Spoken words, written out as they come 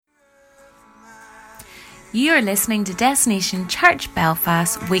You are listening to Destination Church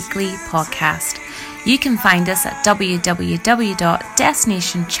Belfast weekly podcast. You can find us at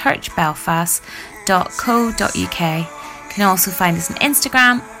www.destinationchurchbelfast.co.uk. You can also find us on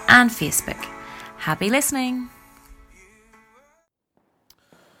Instagram and Facebook. Happy listening.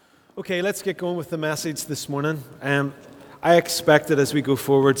 Okay, let's get going with the message this morning. I expect it as we go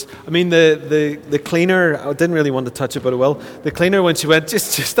forwards. I mean, the cleaner, I didn't really want to touch it, but I will. The cleaner, when she went,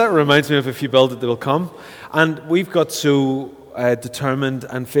 just that reminds me of if you build it, it'll come. And we've got so determined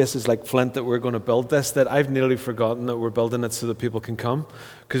and faces like flint that we're going to build this that I've nearly forgotten that we're building it so that people can come,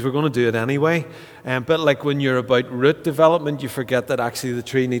 because we're going to do it anyway. But like when you're about root development, you forget that actually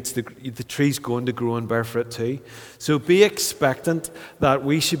the tree's going to grow and bear fruit too. So be expectant that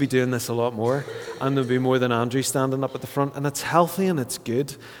we should be doing this a lot more, and there'll be more than Andrew standing up at the front. And it's healthy and it's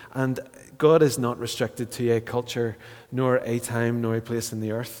good, and God is not restricted to a culture, nor a time, nor a place in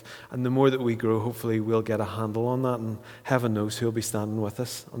the earth. And the more that we grow, hopefully we'll get a handle on that, and heaven knows who'll be standing with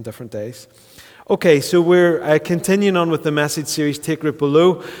us on different days. Okay, so we're continuing on with the message series, Take Root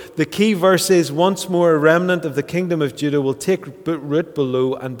Below. The key verse is, once more a remnant of the kingdom of Judah will take root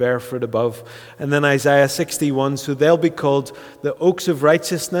below and bear fruit above. And then Isaiah 61, so they'll be called the oaks of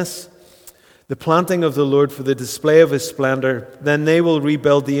righteousness, the planting of the Lord for the display of his splendor. Then they will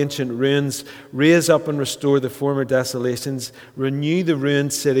rebuild the ancient ruins, raise up and restore the former desolations, renew the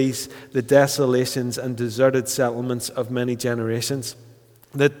ruined cities, the desolations and deserted settlements of many generations.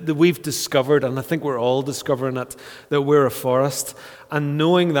 That we've discovered, and I think we're all discovering it, that we're a forest. And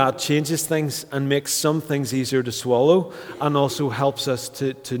knowing that changes things and makes some things easier to swallow, and also helps us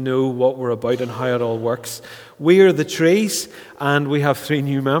to know what we're about and how it all works. We are the trees, and we have 3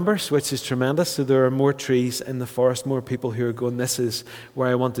 new members, which is tremendous. So there are more trees in the forest, more people who are going, this is where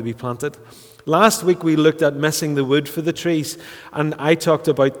I want to be planted. Last week we looked at missing the wood for the trees, and I talked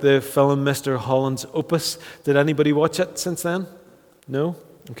about the film Mr. Holland's Opus. Did anybody watch it since then? No?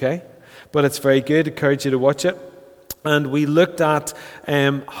 Okay. But it's very good. I encourage you to watch it. And we looked at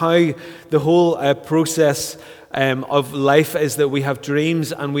how the whole process of life is that we have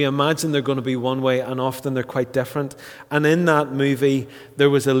dreams and we imagine they're going to be one way, and often they're quite different. And in that movie,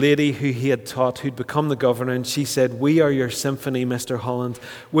 there was a lady who he had taught who'd become the governor, and she said, "We are your symphony, Mr. Holland.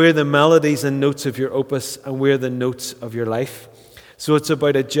 We're the melodies and notes of your opus, and we're the notes of your life." So it's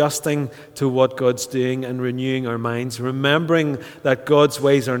about adjusting to what God's doing and renewing our minds, remembering that God's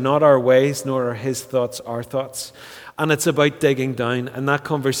ways are not our ways, nor are his thoughts our thoughts. And it's about digging down. And that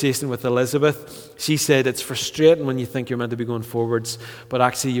conversation with Elizabeth, she said it's frustrating when you think you're meant to be going forwards, but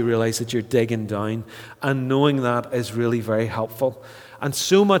actually you realize that you're digging down. And knowing that is really very helpful. And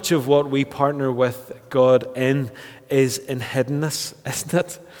so much of what we partner with God in is in hiddenness, isn't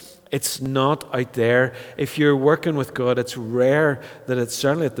it? It's not out there. If you're working with God, it's rare that it's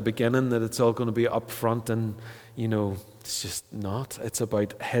certainly at the beginning that it's all going to be up front, and, it's just not. It's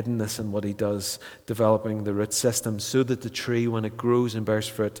about hiddenness and what he does, developing the root system so that the tree, when it grows and bears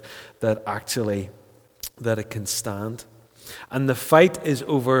fruit, that it can stand. And the fight is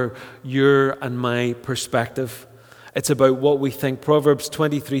over your and my perspective. It's about what we think. Proverbs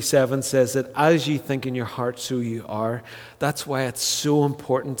 23:7 says that as you think in your heart, so you are. That's why it's so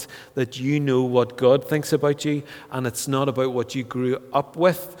important that you know what God thinks about you, and it's not about what you grew up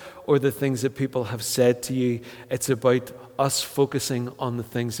with or the things that people have said to you. It's about us focusing on the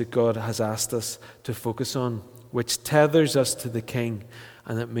things that God has asked us to focus on, which tethers us to the King,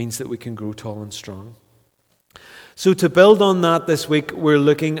 and it means that we can grow tall and strong. So to build on that this week, we're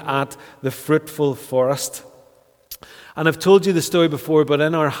looking at the fruitful forest. And I've told you the story before, but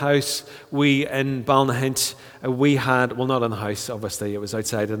in our house, in Balnahinch, we had, well, not in the house, obviously, it was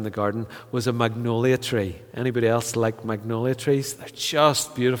outside in the garden, was a magnolia tree. Anybody else like magnolia trees? They're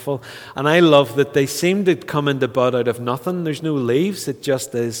just beautiful. And I love that they seem to come into bud out of nothing. There's no leaves. It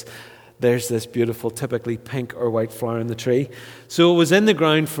just is. There's this beautiful, typically pink or white flower in the tree. So it was in the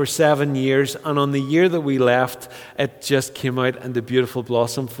ground for 7 years, and on the year that we left, it just came out into beautiful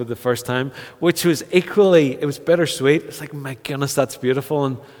blossom for the first time, which was it was bittersweet. It's like, my goodness, that's beautiful,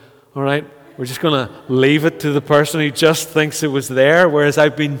 and all right, we're just going to leave it to the person who just thinks it was there, whereas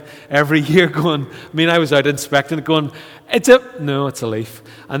I've been every year going, I was out inspecting it going, no, it's a leaf.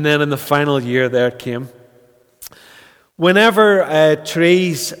 And then in the final year, there it came. Whenever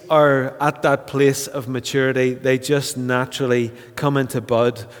trees are at that place of maturity, they just naturally come into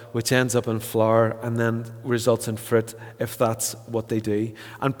bud, which ends up in flower and then results in fruit, if that's what they do.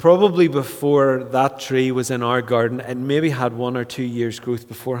 And probably before that tree was in our garden, it maybe had 1 or 2 years growth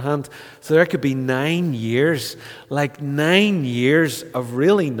beforehand. So there could be 9 years, like 9 years of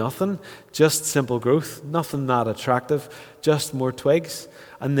really nothing, just simple growth, nothing that attractive, just more twigs.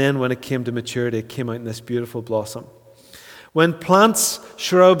 And then when it came to maturity, it came out in this beautiful blossom. When plants,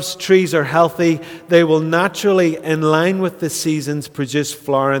 shrubs, trees are healthy, they will naturally, in line with the seasons, produce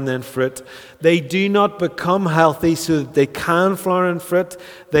flower and then fruit. They do not become healthy so that they can flower and fruit.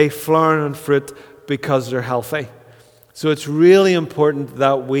 They flower and fruit because they're healthy. So it's really important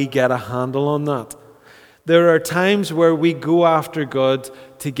that we get a handle on that. There are times where we go after God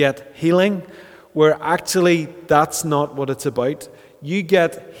to get healing, where actually that's not what it's about. You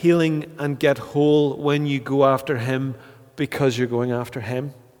get healing and get whole when you go after Him, because you're going after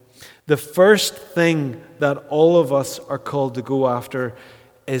Him. The first thing that all of us are called to go after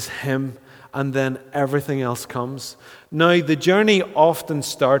is Him, and then everything else comes. Now, the journey often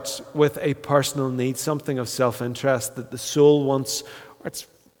starts with a personal need, something of self-interest that the soul wants.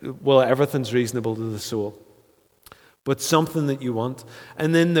 Everything's reasonable to the soul, but something that you want.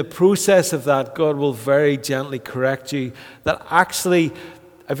 And in the process of that, God will very gently correct you that actually,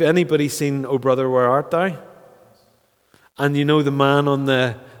 have anybody seen Oh Brother, Where Art Thou? And you know the man on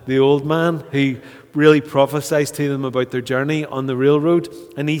the old man who really prophesies to them about their journey on the railroad.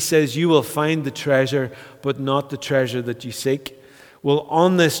 And he says, you will find the treasure, but not the treasure that you seek. Well,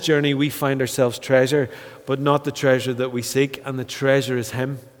 on this journey, we find ourselves treasure, but not the treasure that we seek. And the treasure is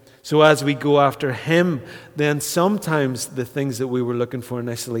Him. So as we go after Him, then sometimes the things that we were looking for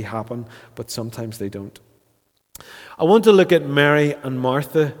initially happen, but sometimes they don't. I want to look at Mary and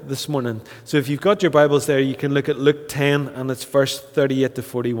Martha this morning. So if you've got your Bibles there, you can look at Luke 10 and it's verse 38 to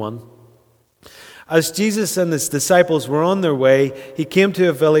 41. As Jesus and His disciples were on their way, He came to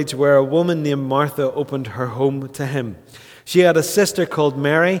a village where a woman named Martha opened her home to Him. She had a sister called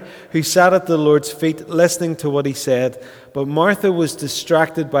Mary who sat at the Lord's feet listening to what He said, but Martha was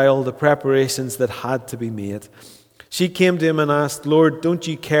distracted by all the preparations that had to be made. She came to Him and asked, Lord, don't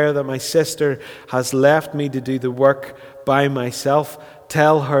you care that my sister has left me to do the work by myself?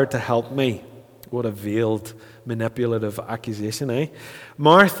 Tell her to help me. What a veiled, manipulative accusation, eh?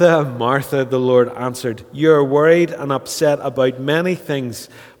 Martha, Martha, the Lord answered, you are worried and upset about many things,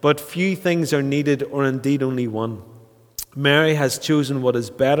 but few things are needed, or indeed only one. Mary has chosen what is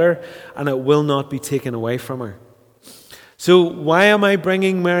better, and it will not be taken away from her. So why am I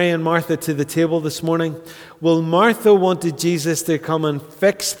bringing Mary and Martha to the table this morning? Well, Martha wanted Jesus to come and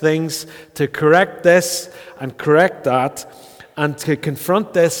fix things, to correct this and correct that, and to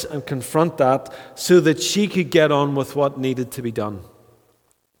confront this and confront that, so that she could get on with what needed to be done.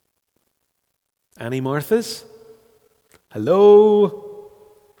 Any Marthas? Hello?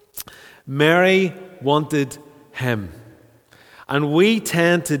 Mary wanted Him. And we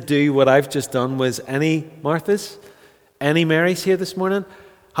tend to do what I've just done. Was any Marthas? Any Marys here this morning?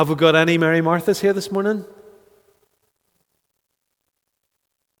 Have we got any Mary Marthas here this morning?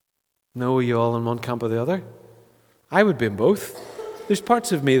 No, are you all in one camp or the other? I would be in both. There's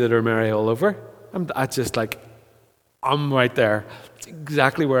parts of me that are Mary all over. I'm right there. It's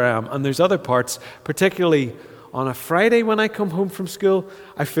exactly where I am. And there's other parts, particularly on a Friday when I come home from school,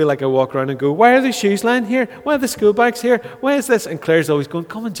 I feel like I walk around and go, why are the shoes lying here? Why are the school bags here? Why is this? And Claire's always going,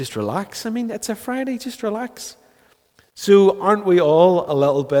 come and just relax. I mean, it's a Friday, just relax. So aren't we all a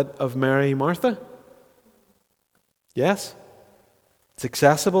little bit of Mary Martha? Yes? It's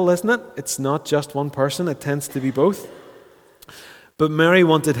accessible, isn't it? It's not just one person. It tends to be both. But Mary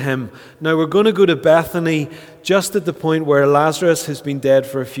wanted Him. Now we're going to go to Bethany just at the point where Lazarus has been dead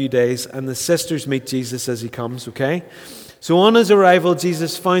for a few days and the sisters meet Jesus as He comes, okay? So on His arrival,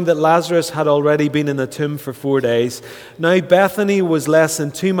 Jesus found that Lazarus had already been in the tomb for 4 days. Now Bethany was less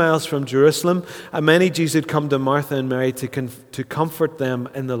than 2 miles from Jerusalem, and many Jews had come to Martha and Mary to comfort them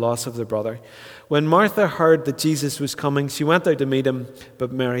in the loss of their brother. When Martha heard that Jesus was coming, she went out to meet Him,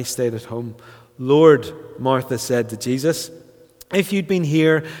 but Mary stayed at home. Lord, Martha said to Jesus, if you'd been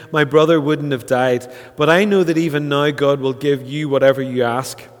here, my brother wouldn't have died, but I know that even now God will give you whatever you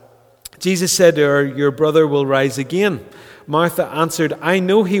ask. Jesus said to her, your brother will rise again. Martha answered, I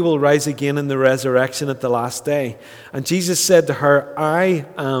know he will rise again in the resurrection at the last day. And Jesus said to her, I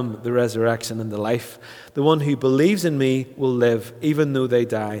am the resurrection and the life. The one who believes in me will live, even though they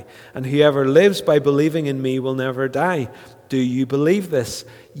die. And whoever lives by believing in me will never die. Do you believe this?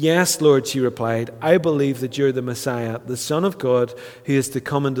 Yes, Lord, she replied. I believe that you're the Messiah, the Son of God, who is to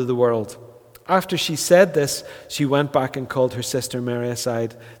come into the world. After she said this, she went back and called her sister Mary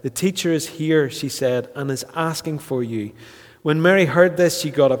aside. "The teacher is here," she said, "and is asking for you." When Mary heard this,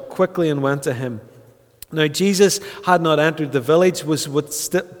 she got up quickly and went to him. Now Jesus had not entered the village,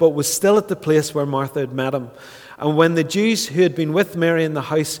 but was still at the place where Martha had met him. And when the Jews who had been with Mary in the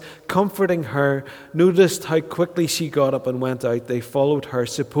house, comforting her, noticed how quickly she got up and went out, they followed her,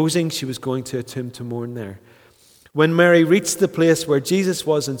 supposing she was going to a tomb to mourn there. When Mary reached the place where Jesus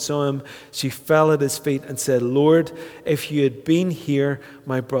was and saw him, she fell at his feet and said, "Lord, if you had been here,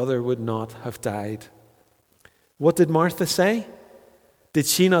 my brother would not have died." What did Martha say? Did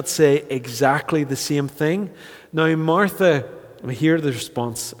she not say exactly the same thing? Now Martha, hear the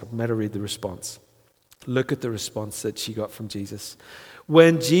response. I better read the response. Look at the response that she got from Jesus.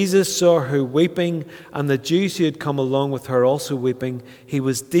 When Jesus saw her weeping, and the Jews who had come along with her also weeping, he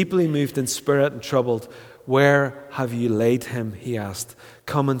was deeply moved in spirit and troubled. "Where have you laid him?" he asked.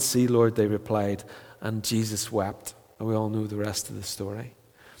 "Come and see, Lord," they replied. And Jesus wept. And we all know the rest of the story.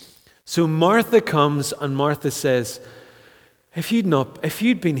 So Martha comes and Martha says, if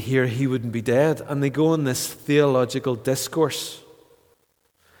you'd been here, he wouldn't be dead. And they go on this theological discourse.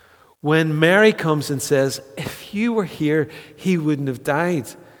 When Mary comes and says, if you were here, he wouldn't have died,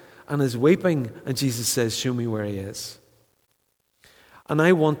 and is weeping, and Jesus says, "Show me where he is." And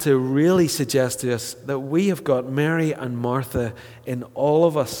I want to really suggest to us that we have got Mary and Martha in all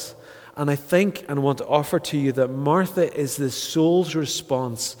of us. And I think and want to offer to you that Martha is the soul's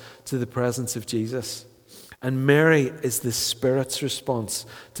response to the presence of Jesus. And Mary is the Spirit's response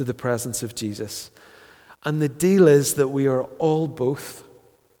to the presence of Jesus. And the deal is that we are all both.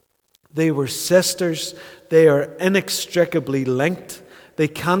 They were sisters. They are inextricably linked. They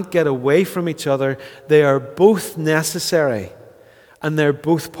can't get away from each other. They are both necessary. And they're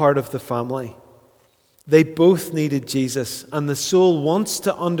both part of the family. They both needed Jesus. And the soul wants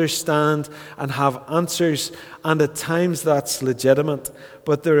to understand and have answers. And at times that's legitimate.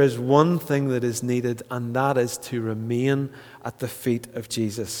 But there is one thing that is needed, and that is to remain at the feet of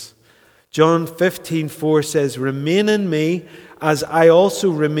Jesus. John 15:4 says, "Remain in me, as I also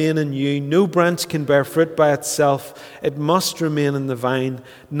remain in you. No branch can bear fruit by itself. It must remain in the vine.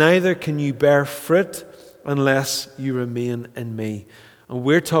 Neither can you bear fruit unless you remain in me." And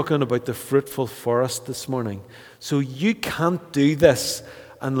we're talking about the fruitful forest this morning. So you can't do this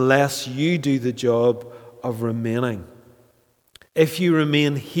unless you do the job of remaining. If you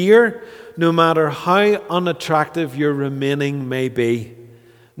remain here, no matter how unattractive your remaining may be.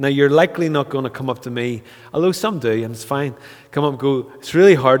 Now, you're likely not going to come up to me, although some do, and it's fine. Come up and go, "It's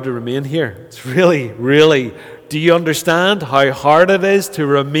really hard to remain here. It's really, really. Do you understand how hard it is to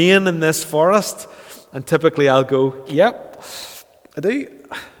remain in this forest?" And typically I'll go, "Yep, I do."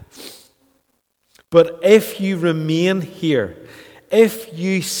 But if you remain here, if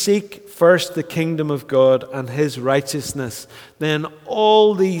you seek first the kingdom of God and his righteousness, then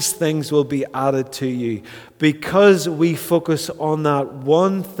all these things will be added to you, because we focus on that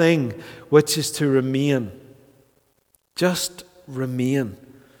one thing, which is to remain. Just remain.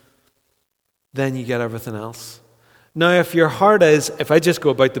 Then you get everything else. Now, if your heart is, if I just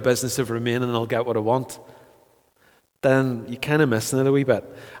go about the business of remaining, I'll get what I want, then you're kind of missing it a wee bit.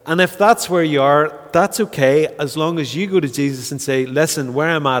 And if that's where you are, that's okay, as long as you go to Jesus and say, "Listen, where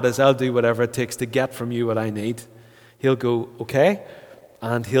I'm at is I'll do whatever it takes to get from you what I need." He'll go, "Okay,"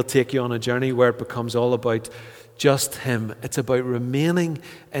 and he'll take you on a journey where it becomes all about just him. It's about remaining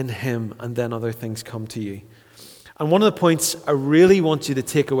in him, and then other things come to you. And one of the points I really want you to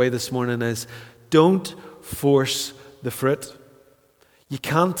take away this morning is, don't force the fruit. You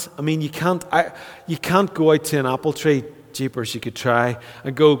can't go out to an apple tree. Jeepers, you could try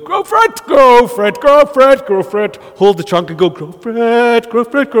and go, "Grow fruit, grow fruit, grow fruit, grow fruit." Hold the trunk and go, "Grow fruit, grow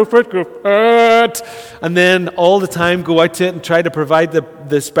fruit, grow fruit, grow fruit." And then all the time go out to it and try to provide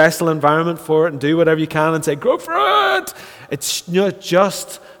the special environment for it and do whatever you can and say, "Grow fruit." It's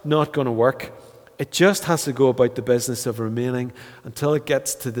just not going to work. It just has to go about the business of remaining until it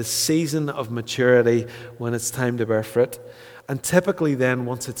gets to the season of maturity when it's time to bear fruit. And typically then,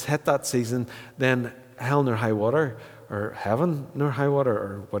 once it's hit that season, then hell nor high water, or heaven nor high water,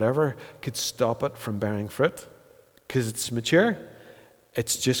 or whatever, could stop it from bearing fruit. Because it's mature.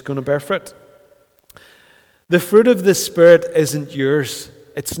 It's just going to bear fruit. The fruit of the Spirit isn't yours.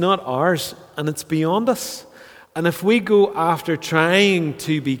 It's not ours. And it's beyond us. And if we go after trying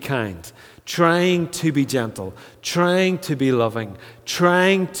to be kind, trying to be gentle, trying to be loving,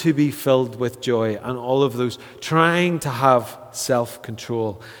 trying to be filled with joy, and all of those, trying to have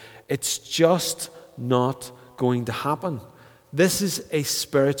self-control, it's just not going to happen. This is a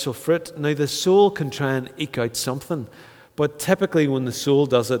spiritual fruit. Now, the soul can try and eke out something, but typically when the soul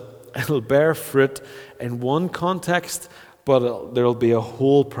does it, it'll bear fruit in one context, but there'll be a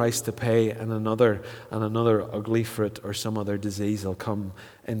whole price to pay and another ugly fruit or some other disease will come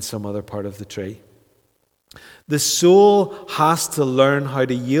in some other part of the tree. The soul has to learn how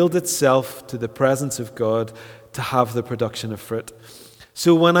to yield itself to the presence of God to have the production of fruit.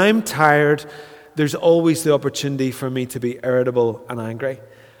 So when I'm tired, there's always the opportunity for me to be irritable and angry.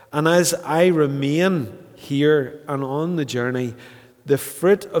 And as I remain here and on the journey, the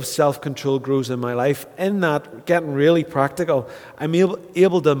fruit of self-control grows in my life. In that, getting really practical, I'm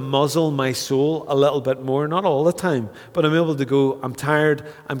able to muzzle my soul a little bit more, not all the time, but I'm able to go, I'm tired,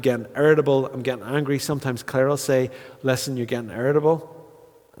 I'm getting irritable, I'm getting angry. Sometimes Claire will say, listen, you're getting irritable.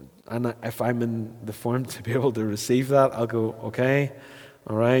 And if I'm in the form to be able to receive that, I'll go, okay,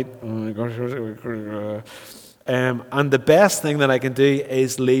 all right. And the best thing that I can do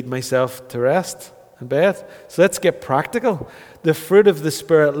is lead myself to rest in bed. So let's get practical. The fruit of the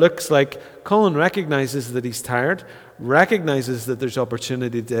Spirit looks like Colin recognizes that he's tired, recognizes that there's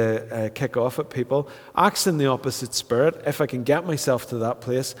opportunity to kick off at people, acts in the opposite spirit. If I can get myself to that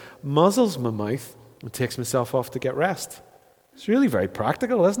place, muzzles my mouth and takes myself off to get rest. It's really very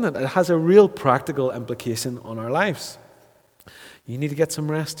practical, isn't it? It has a real practical implication on our lives. You need to get some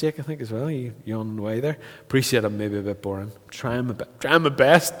rest, Jake, I think, as well. You on the way there? Appreciate I'm maybe a bit boring. I'm trying my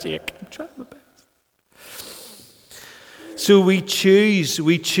best, Jake. I'm trying my best. So we choose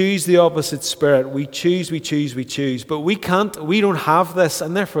the opposite spirit. We choose. But we don't have this,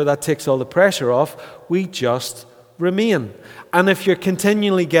 and therefore that takes all the pressure off. We just remain. And if you're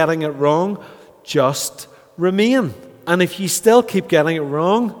continually getting it wrong, just remain. And if you still keep getting it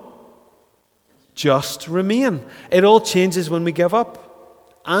wrong, just remain. It all changes when we give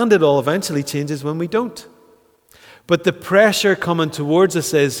up. And it all eventually changes when we don't. But the pressure coming towards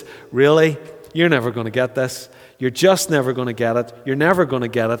us is, really, you're never going to get this. You're just never going to get it. You're never going to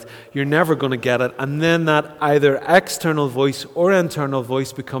get it. You're never going to get it. And then that either external voice or internal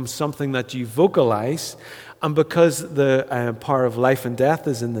voice becomes something that you vocalize. And because the power of life and death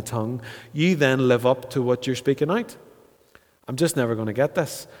is in the tongue, you then live up to what you're speaking out. I'm just never going to get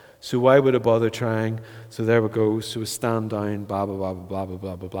this. So why would I bother trying? So there we go. So we stand down, blah, blah, blah, blah, blah,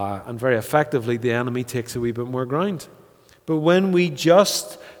 blah, blah, blah. And very effectively, the enemy takes a wee bit more ground. But when we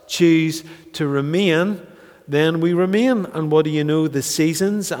just choose to remain, then we remain. And what do you know? The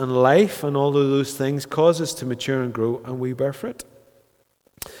seasons and life and all of those things cause us to mature and grow, and we bear fruit.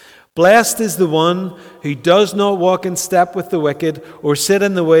 Blessed is the one who does not walk in step with the wicked, or sit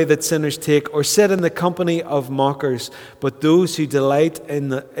in the way that sinners take, or sit in the company of mockers, but those who delight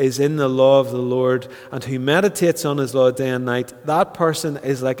is in the law of the Lord, and who meditates on his law day and night. That person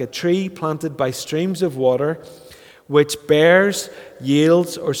is like a tree planted by streams of water, which bears,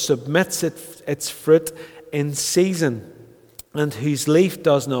 yields, or submits its fruit in season, and whose leaf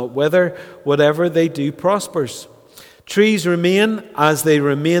does not wither. Whatever they do prospers. Trees remain. As they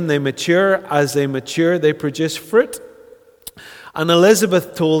remain, they mature. As they mature, they produce fruit. And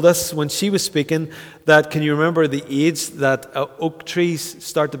Elizabeth told us when she was speaking that, can you remember the age that oak trees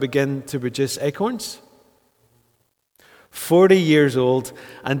start to begin to produce acorns? 40 years old.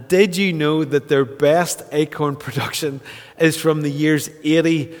 And did you know that their best acorn production is from the years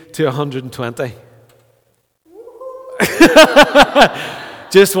 80 to 120?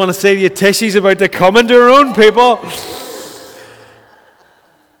 Just want to say to you, Tishy's about to come into her own, people.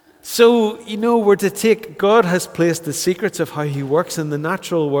 So, we're to take, God has placed the secrets of how he works in the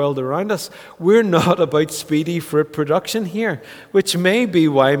natural world around us. We're not about speedy fruit production here, which may be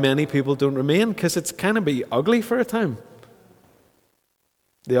why many people don't remain, because it's kind of be ugly for a time.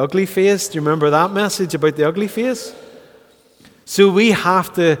 The ugly phase, do you remember that message about the ugly phase? So we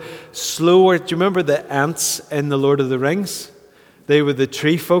have to slower. Do you remember the ants in The Lord of the Rings? They were the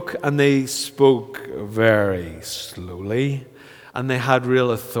tree folk, and they spoke very slowly, and they had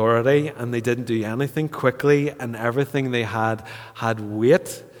real authority, and they didn't do anything quickly, and everything they had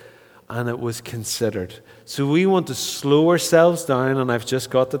weight, and it was considered. So we want to slow ourselves down, and I've just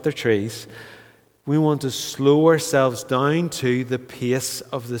got that they're trees. We want to slow ourselves down to the pace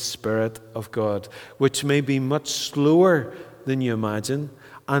of the Spirit of God, which may be much slower than you imagine,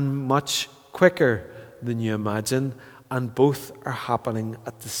 and much quicker than you imagine, and both are happening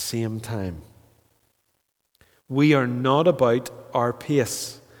at the same time. We are not about our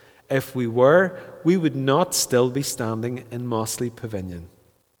pace. If we were, we would not still be standing in Mossley Pavilion.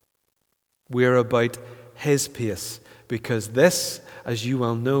 We are about his pace, because this, as you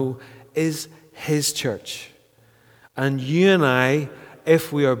well know, is his church. And you and I,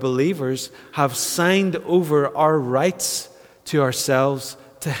 if we are believers, have signed over our rights to ourselves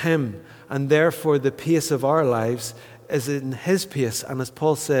to him, and therefore the pace of our lives is in his pace. And as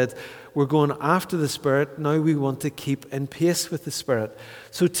Paul said, we're going after the Spirit. Now we want to keep in pace with the Spirit.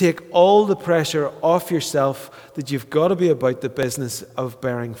 So take all the pressure off yourself that you've got to be about the business of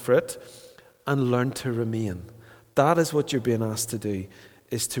bearing fruit and learn to remain. That is what you're being asked to do,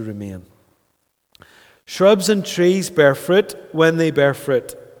 is to remain. Shrubs and trees bear fruit when they bear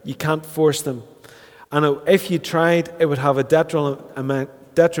fruit. You can't force them. And if you tried, it would have a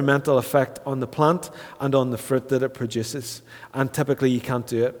detrimental effect on the plant and on the fruit that it produces. And typically you can't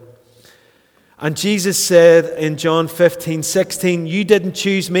do it. And Jesus said in John 15:16, "You didn't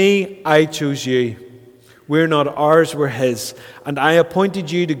choose me, I chose you. We're not ours, we're his. And I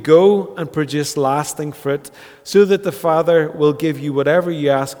appointed you to go and produce lasting fruit, so that the Father will give you whatever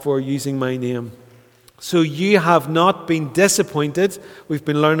you ask for using my name." So you have not been disappointed. We've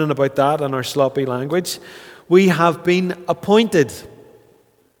been learning about that in our sloppy language. We have been appointed.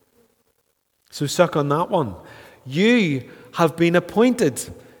 So suck on that one. You have been appointed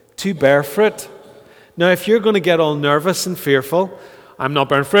to bear fruit. Now, if you're going to get all nervous and fearful, I'm not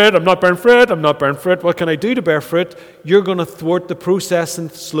bearing fruit, I'm not bearing fruit, I'm not bearing fruit, what can I do to bear fruit? You're going to thwart the process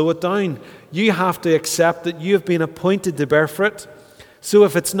and slow it down. You have to accept that you have been appointed to bear fruit. So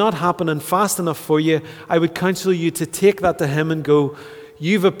if it's not happening fast enough for you, I would counsel you to take that to him and go,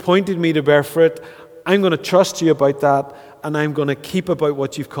 "You've appointed me to bear fruit. I'm going to trust you about that, and I'm going to keep about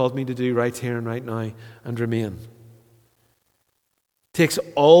what you've called me to do right here and right now and remain." Takes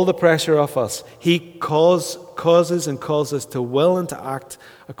all the pressure off us. He causes and calls us to will and to act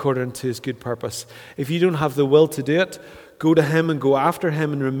according to his good purpose. If you don't have the will to do it, go to him and go after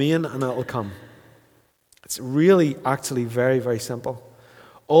him and remain, and it'll come. It's really actually very, very simple.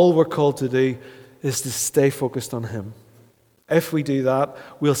 All we're called to do is to stay focused on him. If we do that,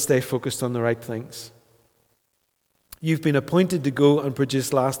 we'll stay focused on the right things. You've been appointed to go and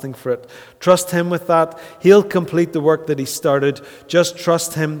produce lasting fruit. Trust him with that. He'll complete the work that he started. Just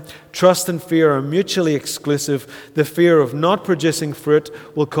trust him. Trust and fear are mutually exclusive. The fear of not producing fruit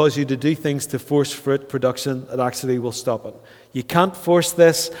will cause you to do things to force fruit production that actually will stop it. You can't force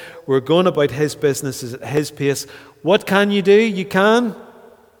this. We're going about his business at his pace. What can you do? You can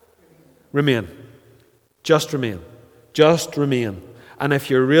remain. Just remain. Just remain. And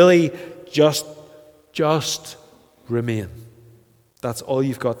if you're really just remain. That's all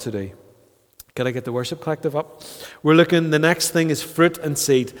you've got to do. Can I get the worship collective up? We're looking, the next thing is fruit and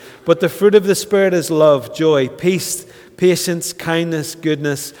seed. But the fruit of the Spirit is love, joy, peace, patience, kindness,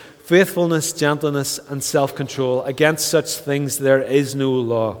 goodness, faithfulness, gentleness, and self-control. Against such things there is no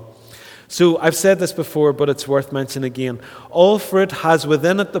law. So I've said this before, but it's worth mentioning again. All fruit has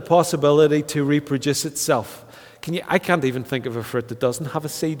within it the possibility to reproduce itself. I can't even think of a fruit that doesn't have a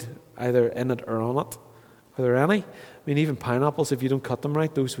seed either in it or on it. Are there any? I mean, even pineapples, if you don't cut them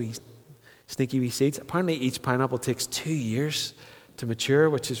right, those wee sneaky wee seeds. Apparently each pineapple takes 2 years to mature,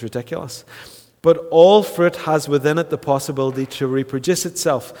 which is ridiculous. But all fruit has within it the possibility to reproduce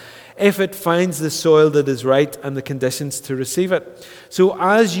itself if it finds the soil that is right and the conditions to receive it. So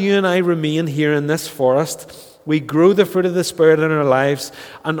as you and I remain here in this forest, we grow the fruit of the Spirit in our lives,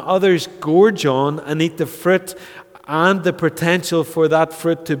 and others gorge on and eat the fruit and the potential for that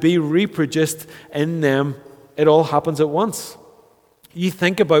fruit to be reproduced in them. It all happens at once. You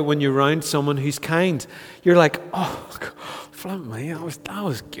think about when you're around someone who's kind. You're like, "Oh, flip me, that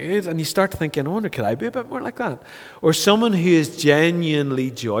was good." And you start thinking, "I wonder, could I be a bit more like that?" Or someone who is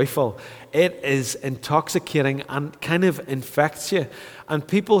genuinely joyful. It is intoxicating and kind of infects you. And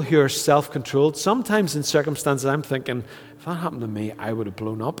people who are self-controlled, sometimes in circumstances I'm thinking, if that happened to me, I would have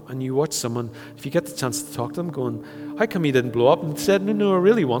blown up. And you watch someone, if you get the chance to talk to them, going, "How come you didn't blow up?" And said, no, I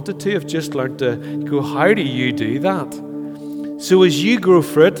really wanted to. I've just learned to go, "How do you do that?" So as you grow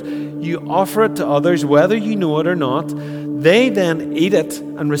fruit, you offer it to others, whether you know it or not. They then eat it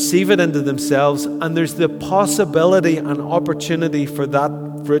and receive it into themselves, and there's the possibility and opportunity for that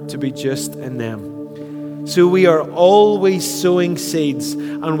fruit to be just in them. So we are always sowing seeds,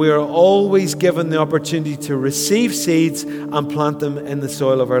 and we are always given the opportunity to receive seeds and plant them in the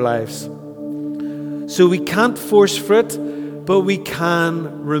soil of our lives. So we can't force fruit, but we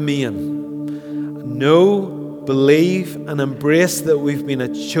can remain. Know, believe, and embrace that we've been a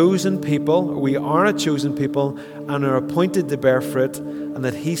chosen people, we are a chosen people, and are appointed to bear fruit, and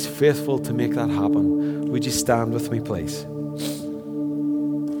that He's faithful to make that happen. Would you stand with me, please?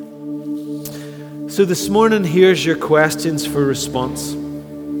 So this morning, here's your questions for response.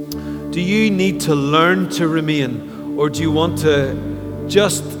 Do you need to learn to remain, or do you want to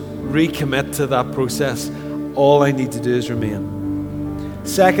just recommit to that process? All I need to do is remain.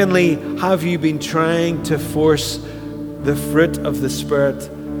 Secondly, have you been trying to force the fruit of the Spirit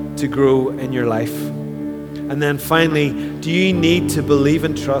to grow in your life? And then finally, do you need to believe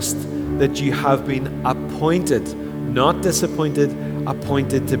and trust that you have been appointed, not disappointed,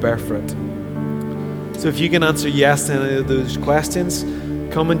 appointed to bear fruit? So if you can answer yes to any of those questions,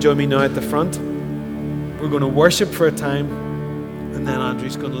 come and join me now at the front. We're going to worship for a time, and then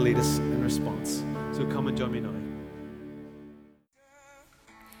Andrew's going to lead us in response. So come and join me now.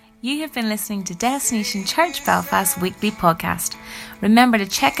 You have been listening to Destination Church Belfast weekly podcast. Remember to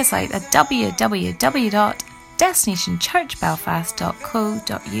check us out at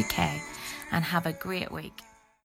www.destinationchurchbelfast.co.uk and have a great week.